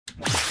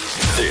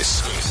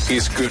This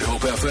is Good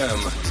Hope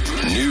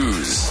FM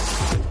News.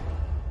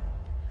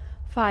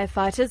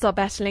 Firefighters are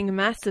battling a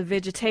massive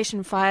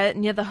vegetation fire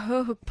near the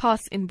Houwhoek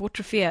Pass in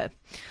Botrivier.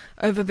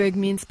 Overberg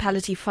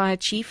Municipality Fire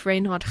Chief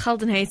Reinhard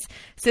Geldenhuys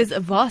says a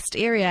vast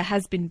area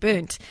has been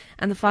burnt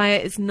and the fire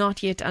is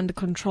not yet under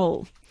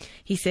control.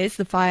 He says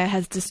the fire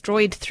has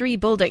destroyed 3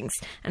 buildings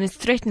and is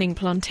threatening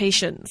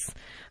plantations.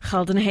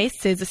 Geldenhuys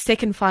says a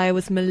second fire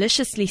was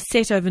maliciously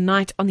set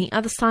overnight on the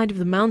other side of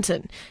the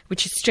mountain,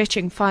 which is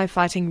stretching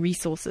firefighting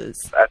resources.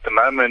 At the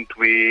moment,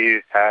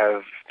 we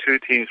have 2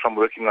 teams from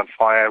working on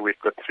fire. We've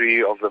got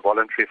 3 of the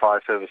voluntary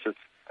fire services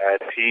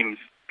teams,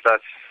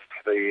 plus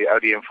the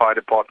ODM Fire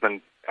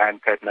Department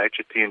and Cape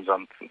Nature teams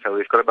on. So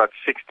we've got about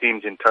 6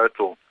 teams in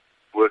total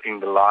working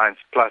the lines,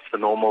 plus the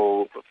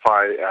normal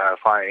fire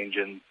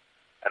engine.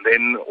 And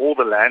then all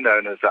the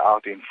landowners are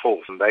out in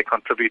force, and they're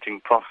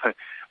contributing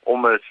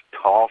almost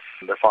half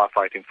the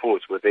firefighting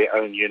force with their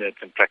own units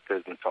and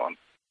tractors and so on.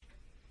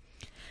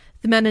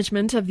 The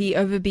management of the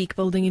Overberg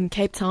building in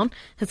Cape Town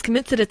has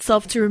committed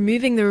itself to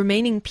removing the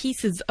remaining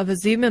pieces of a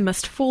Zuma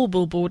must fall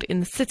billboard in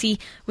the city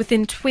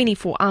within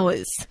 24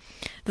 hours.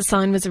 The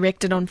sign was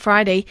erected on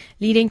Friday,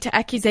 leading to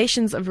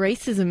accusations of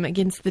racism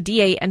against the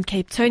DA and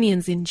Cape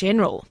Townians in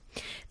general.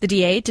 The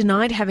DA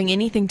denied having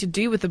anything to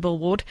do with the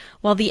billboard,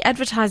 while the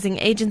advertising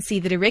agency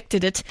that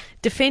erected it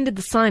defended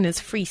the sign as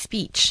free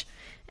speech.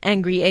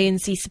 Angry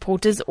ANC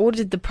supporters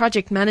ordered the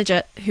project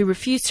manager, who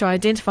refused to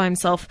identify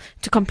himself,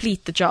 to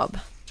complete the job.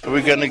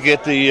 We're going to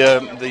get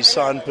the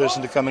sign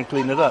person to come and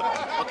clean it up.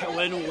 Okay,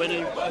 when are you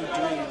doing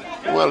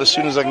it? Well, as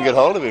soon as I can get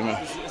hold of him.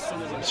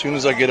 As soon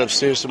as I get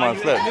upstairs to my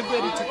flat. Are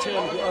you ready to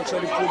tell who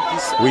actually put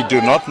this? We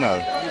do not know.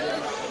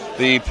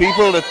 The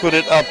people that put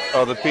it up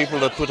are the people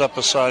that put up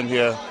a sign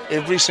here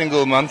every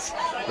single month.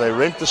 They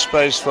rent the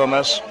space from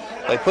us.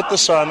 They put the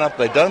sign up.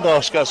 They don't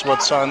ask us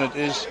what sign it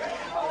is.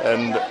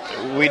 And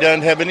we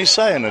don't have any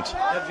say in it.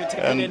 Have you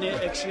taken any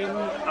action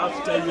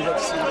after you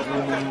have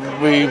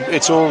seen it?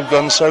 It's all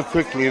gone so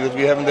quickly that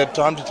we haven't had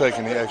time to take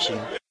any action.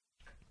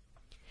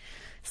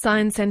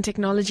 Science and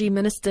Technology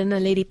Minister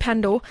Naledi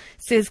Pandor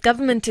says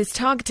government is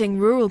targeting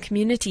rural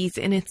communities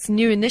in its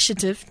new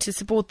initiative to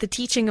support the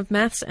teaching of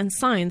maths and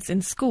science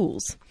in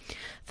schools.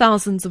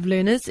 Thousands of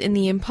learners in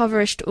the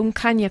impoverished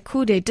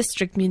Umkhanyakude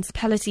district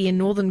municipality in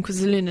northern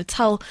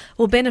KwaZulu-Natal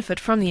will benefit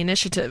from the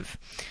initiative.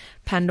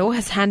 Pandor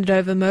has handed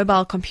over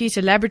mobile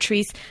computer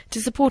laboratories to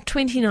support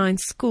 29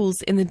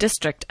 schools in the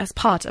district as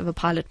part of a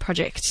pilot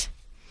project.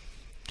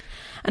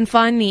 And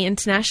finally,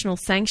 international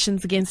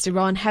sanctions against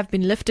Iran have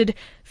been lifted,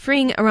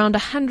 freeing around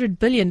 $100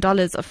 billion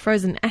of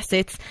frozen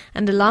assets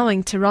and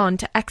allowing Tehran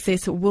to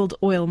access world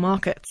oil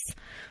markets.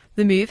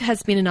 The move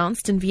has been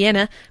announced in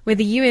Vienna, where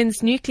the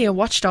UN's nuclear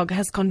watchdog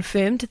has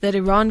confirmed that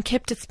Iran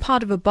kept its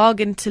part of a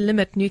bargain to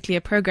limit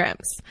nuclear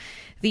programs.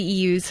 The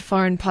EU's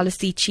foreign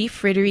policy chief,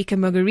 Federica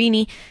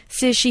Mogherini,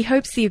 says she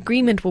hopes the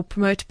agreement will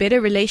promote better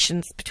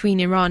relations between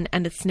Iran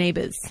and its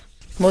neighbours.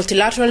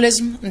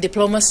 Multilateralism and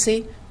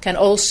diplomacy can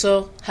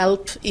also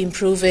help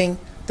improving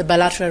the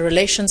bilateral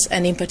relations,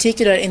 and in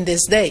particular in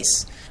these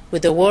days,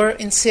 with the war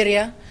in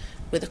Syria,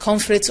 with the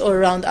conflicts all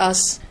around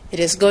us, it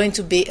is going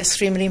to be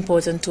extremely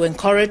important to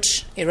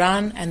encourage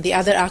Iran and the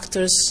other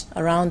actors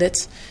around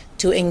it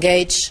to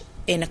engage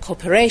in a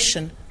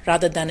cooperation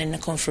rather than in a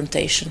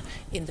confrontation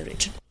in the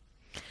region.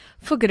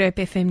 For Good Hope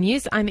FM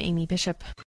News, I'm Amy Bishop.